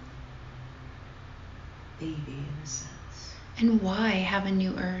her baby in a sense. And why have a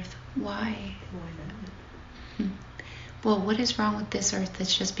new earth? Why? Why not? Well, what is wrong with this earth?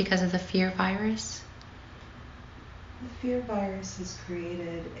 It's just because of the fear virus? The fear virus has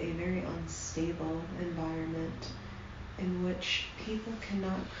created a very unstable environment in which people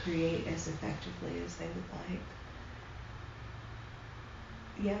cannot create as effectively as they would like.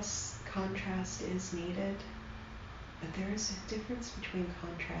 Yes, contrast is needed, but there is a difference between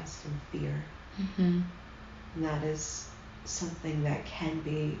contrast and fear. Mm-hmm. And that is something that can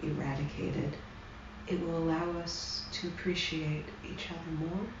be eradicated. It will allow us to appreciate each other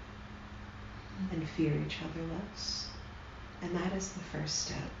more and fear each other less. And that is the first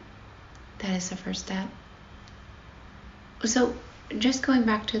step. That is the first step. So, just going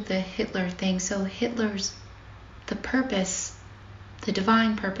back to the Hitler thing, so Hitler's, the purpose, the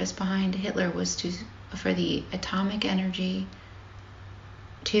divine purpose behind Hitler was for the atomic energy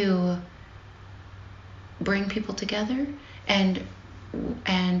to bring people together and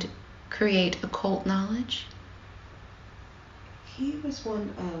create occult knowledge. He was one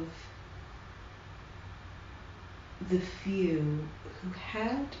of the few who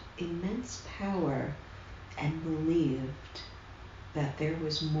had immense power and believed that there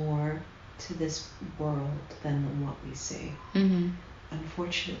was more to this world than what we see. Mm-hmm.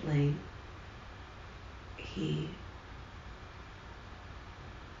 Unfortunately, he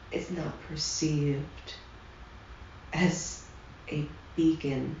is not perceived as a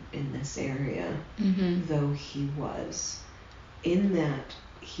beacon in this area, Mm-hmm. though he was. In that,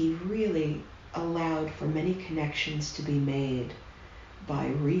 he really allowed for many connections to be made by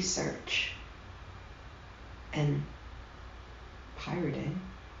research and pirating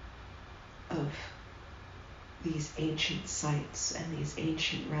of these ancient sites and these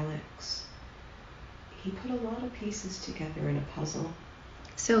ancient relics. He put a lot of pieces together in a puzzle.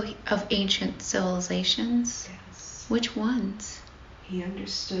 So, of ancient civilizations? Yes. Which ones? He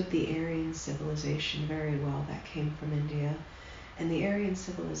understood the Aryan civilization very well that came from India. And the Aryan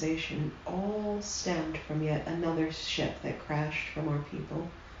civilization all stemmed from yet another ship that crashed from our people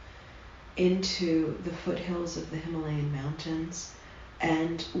into the foothills of the Himalayan mountains.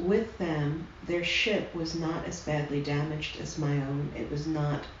 And with them, their ship was not as badly damaged as my own. It was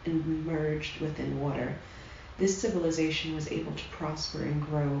not immersed within water. This civilization was able to prosper and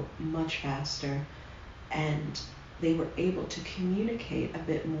grow much faster, and they were able to communicate a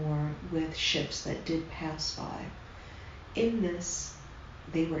bit more with ships that did pass by. In this,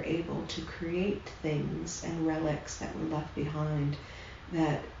 they were able to create things and relics that were left behind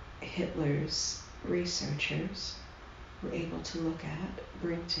that Hitler's researchers were able to look at,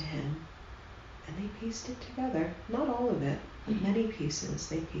 bring to him, and they pieced it together. Not all of it, but many pieces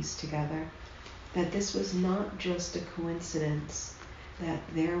they pieced together. That this was not just a coincidence, that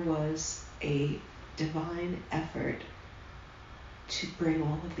there was a divine effort to bring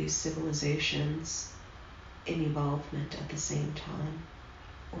all of these civilizations in evolvement at the same time,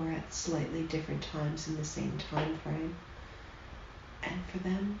 or at slightly different times in the same time frame, and for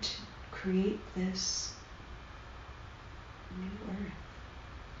them to create this new earth.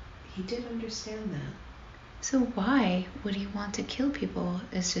 He did understand that. So why would he want to kill people?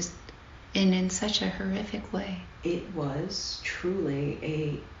 It's just in such a horrific way. It was truly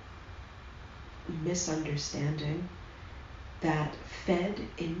a misunderstanding that fed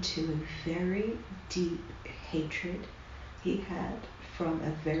into a very deep hatred he had from a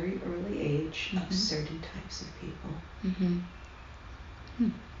very early age of certain types of people. Mm-hmm.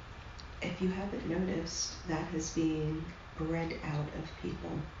 If you haven't noticed, that is being bred out of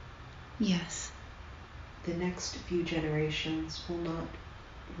people. Yes. The next few generations will not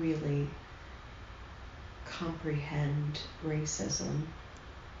really comprehend racism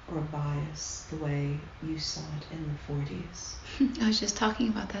or bias the way you saw it in the 40s. I was just talking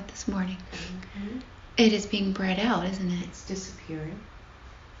about that this morning. Mm-hmm. It is being bred out, isn't it? It's disappearing.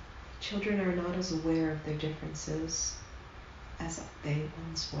 Children are not as aware of their differences as they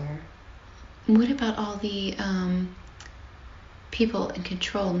once were. What about all the people in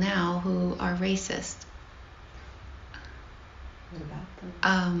control now who are racist? What about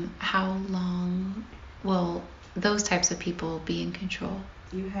them? How long will those types of people be in control?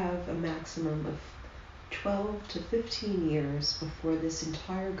 You have a maximum of 12 to 15 years before this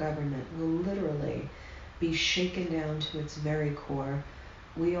entire government will literally be shaken down to its very core.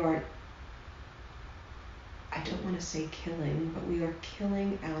 We are, I don't want to say killing, but we are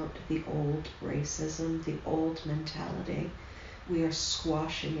killing out the old racism, the old mentality. We are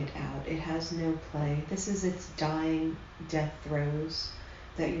squashing it out. It has no play. This is its dying death throes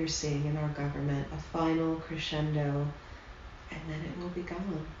that you're seeing in our government, a final crescendo, and then it will be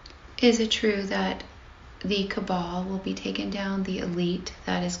gone. Is it true that the cabal will be taken down, the elite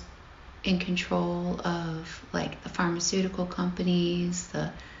that is in control of like the pharmaceutical companies,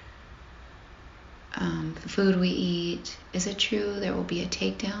 the food we eat. Is it true there will be a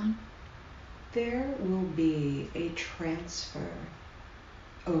takedown? There will be a transfer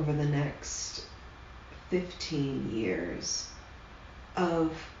over the next 15 years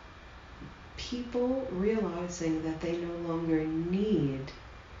of people realizing that they no longer need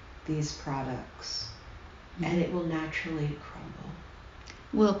these products, and it will naturally crumble.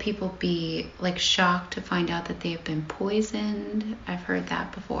 Will people be like shocked to find out that they have been poisoned? I've heard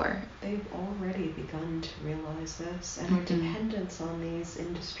that before. They've already begun to realize this, and our dependence on these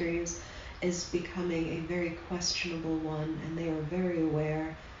industries is becoming a very questionable one, and they are very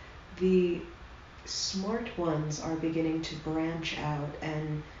aware. The smart ones are beginning to branch out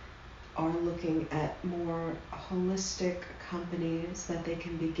and are looking at more holistic companies that they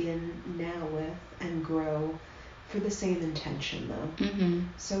can begin now with and grow for the same intention, though.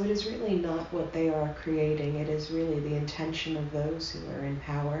 So it is really not what they are creating, it is really the intention of those who are in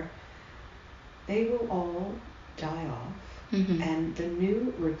power. They will all die off, and the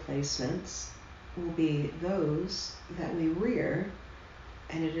new replacements will be those that we rear,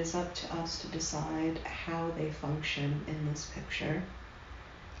 and it is up to us to decide how they function in this picture,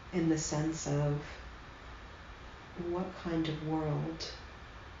 in the sense of what kind of world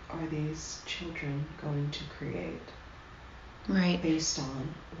are these children going to create? Right. Based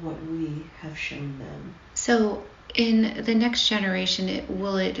on what we have shown them. So in the next generation,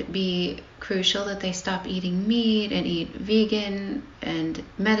 will it be crucial that they stop eating meat and eat vegan and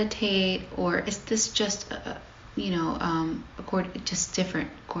meditate, or is this just, just different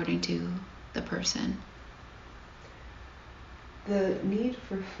according to the person? The need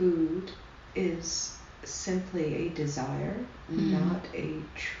for food is simply a desire, not a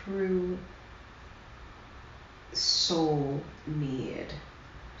true soul need.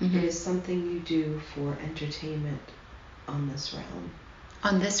 It is something you do for entertainment on this realm.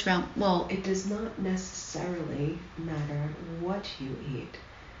 On this realm, well, it does not necessarily matter what you eat.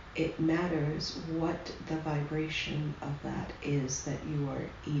 It matters what the vibration of that is that you are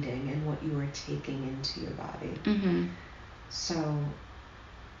eating and what you are taking into your body. So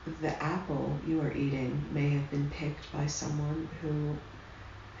the apple you are eating may have been picked by someone who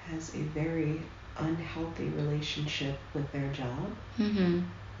has a very unhealthy relationship with their job,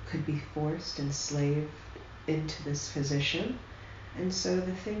 could be forced, enslaved into this position. And so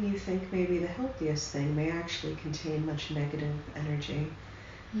the thing you think may be the healthiest thing may actually contain much negative energy.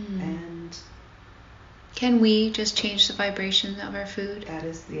 And can we just change the vibration of our food? That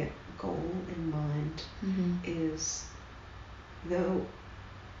is the goal in mind, is, though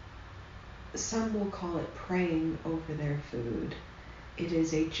some will call it praying over their food, it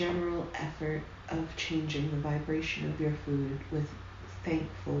is a general effort of changing the vibration of your food with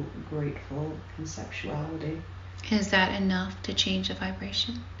thankful, grateful conceptuality. Is that enough to change the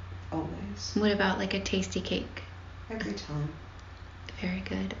vibration? Always. What about like a tasty cake? Every time. Very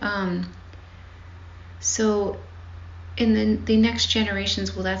good. So in the next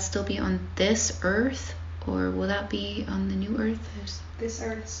generations, will that still be on this earth, or will that be on the new earth? This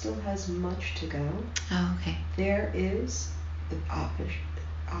earth still has much to go. Oh, okay. There is the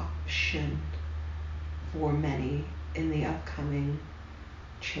option for many in the upcoming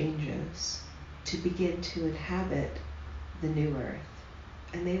changes to begin to inhabit the new earth,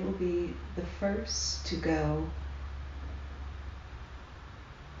 and they will be the first to go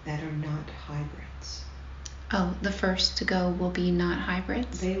that are not hybrids. Oh, the first to go will be not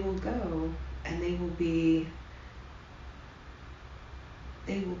hybrids? They will go, and they will be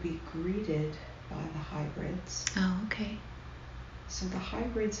greeted by the hybrids. Oh, okay. So the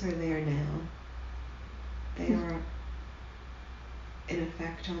hybrids are there now. They are, in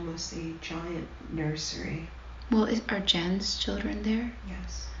effect, almost a giant nursery. Well, are Jen's children there?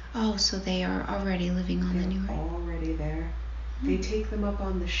 Yes. Oh, so they are already living on the new earth. They're already there. They take them up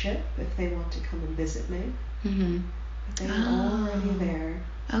on the ship if they want to come and visit me. But they are already there.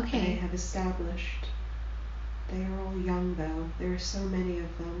 Okay. And they have established. They are all young, though. There are so many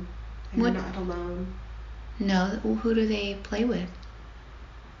of them. They're not alone. No, who do they play with?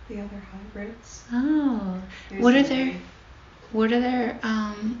 The other hybrids. Oh. What are their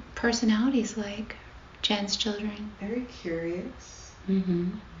personalities like? Jen's children? Very curious.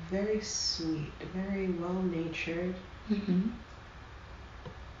 Very sweet. Very well-natured. They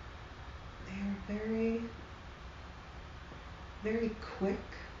are very, very quick,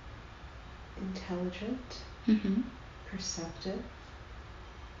 intelligent, perceptive,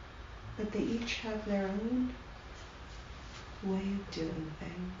 but they each have their own way of doing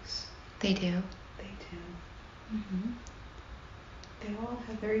things. They do? They do. They all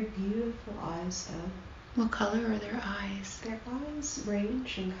have very beautiful eyes, though. What color are their eyes? Their eyes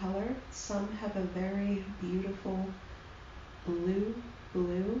range in color. Some have a very beautiful blue,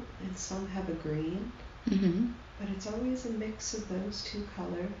 and some have a green. Mm-hmm. But it's always a mix of those two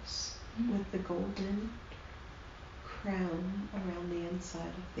colors with the golden crown around the inside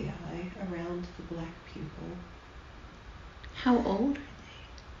of the eye, around the black pupil. How old are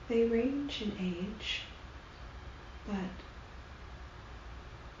they? They range in age, but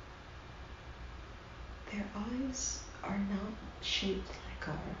their eyes are not shaped like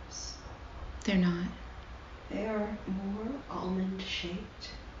ours. They're not. They are more almond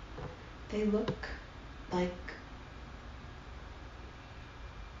shaped. They look like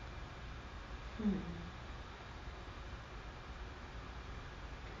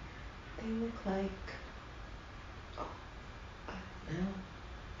They look like, oh, I don't know.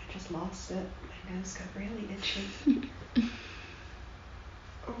 I just lost it. My nose got really itchy.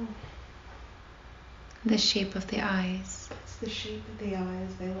 Oh. The shape of the eyes. It's the shape of the eyes.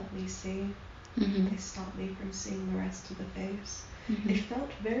 They let me see. Mm-hmm. They stopped me from seeing the rest of the face. Mm-hmm. It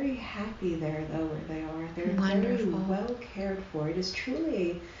felt very happy there, though, where they are. They're Wonderful. very well cared for. It is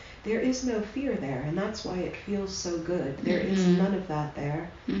truly, there is no fear there, and that's why it feels so good. There is none of that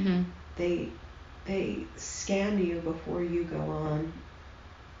there. Mm-hmm. They scan you before you go on.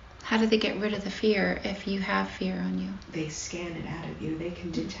 How do they get rid of the fear if you have fear on you? They scan it out of you. They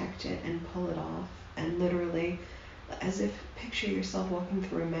can detect it and pull it off. And literally, as if picture yourself walking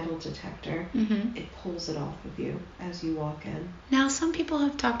through a metal detector, it pulls it off of you as you walk in. Now, some people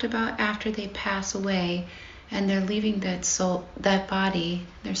have talked about after they pass away and they're leaving that body,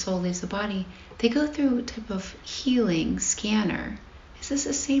 their soul leaves the body, they go through a type of healing scanner. Is this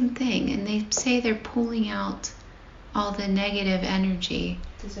the same thing? And they say they're pulling out all the negative energy.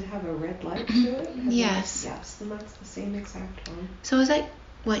 Does it have a red light to it? Yes. Yes, then that's the same exact one. So is that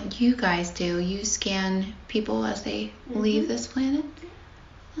what you guys do? You scan people as they leave this planet?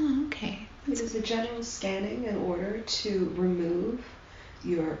 Oh, okay. It is a general scanning in order to remove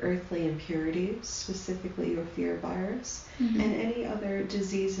your earthly impurities, specifically your fear virus, and any other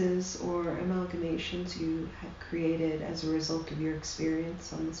diseases or amalgamations you have created as a result of your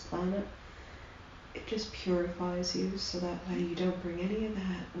experience on this planet. It just purifies you so that way you don't bring any of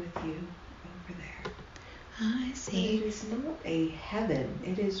that with you over there. I see. But it is not a heaven.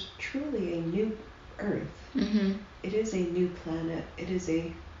 It is truly a new earth. It is a new planet. It is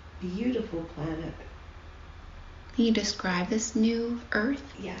a beautiful planet. Can you describe this new earth?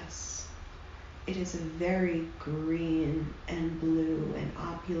 Yes. It is a very green and blue and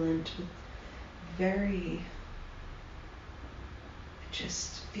opulent with very, it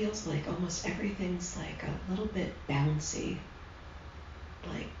just feels like almost everything's like a little bit bouncy.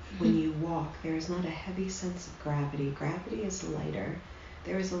 Like when you walk, there is not a heavy sense of gravity. Gravity is lighter.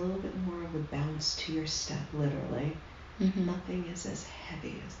 There is a little bit more of a bounce to your step, literally. Nothing is as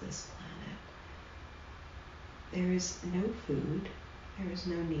heavy as this planet. There is no food. There is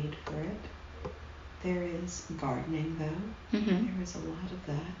no need for it. There is gardening, though. There is a lot of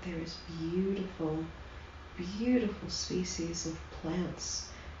that. There is beautiful, beautiful species of plants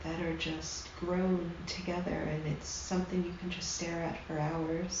that are just grown together, and it's something you can just stare at for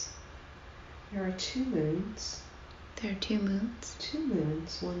hours. There are 2 moons. There are 2 moons? 2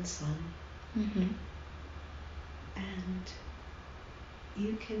 moons, 1 sun. And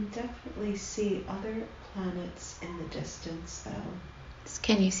you can definitely see other planets in the distance, though.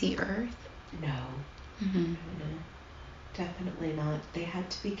 Can you see Earth? No. No. Definitely not. They had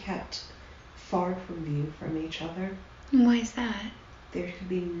to be kept far from view from each other. Why is that? There could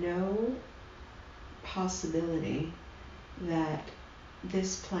be no possibility that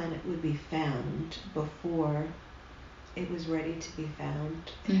this planet would be found before it was ready to be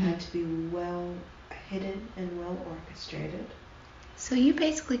found. It had to be well hidden and well orchestrated. So you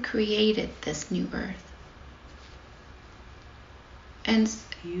basically created this new Earth. And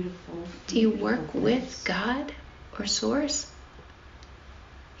beautiful. Do you work with God or Source?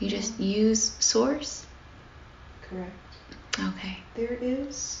 You just use Source? Correct. Okay. There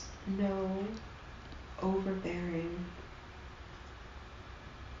is no overbearing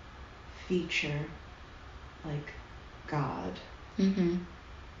feature like God.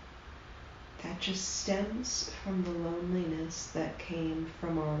 That just stems from the loneliness that came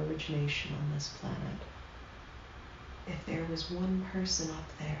from our origination on this planet. If there was one person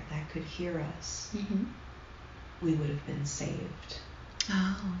up there that could hear us, we would have been saved.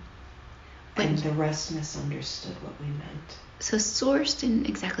 Oh. And the rest misunderstood what we meant. So Source didn't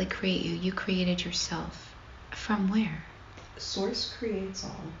exactly create you. You created yourself. From where? Source creates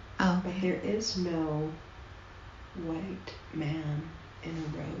all. Oh, okay. But there is no white man in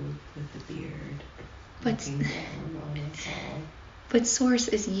a robe with a beard But looking down on us all. But source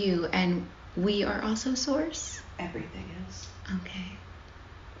is you, and we are also source? Everything is. Okay.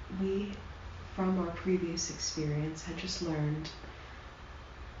 We, from our previous experience, had just learned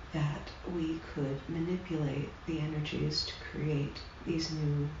that we could manipulate the energies to create these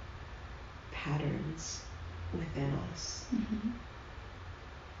new patterns within us. Mm-hmm.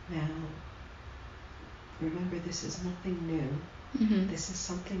 Now, remember, this is nothing new. Mm-hmm. This is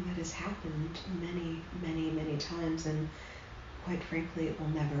something that has happened many, many, many times, and quite frankly, it will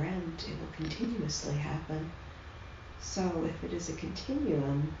never end. It will continuously happen. So if it is a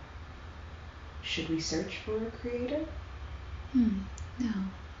continuum, should we search for a creator? No.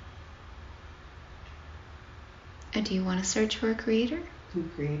 Do you want to search for a creator? Who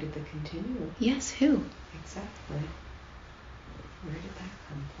created the continuum? Yes, who? Exactly. Where did that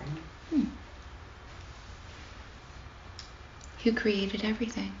come from? Who created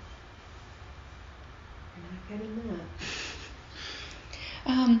everything? We're not getting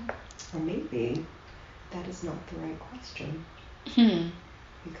that. Or maybe that is not the right question.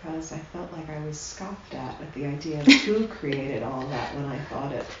 Because I felt like I was scoffed at the idea of who created all that when I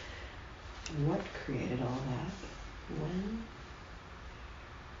thought it. What created all that?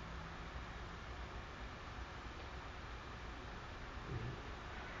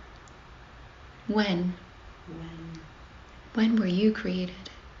 When? When? When were you created?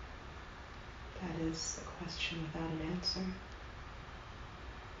 That is a question without an answer.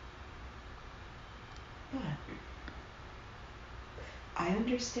 But I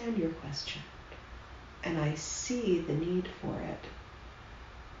understand your question, and I see the need for it.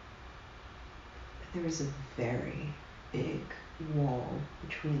 But there is a very big wall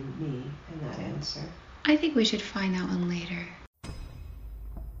between me and that answer. I think we should find that one later.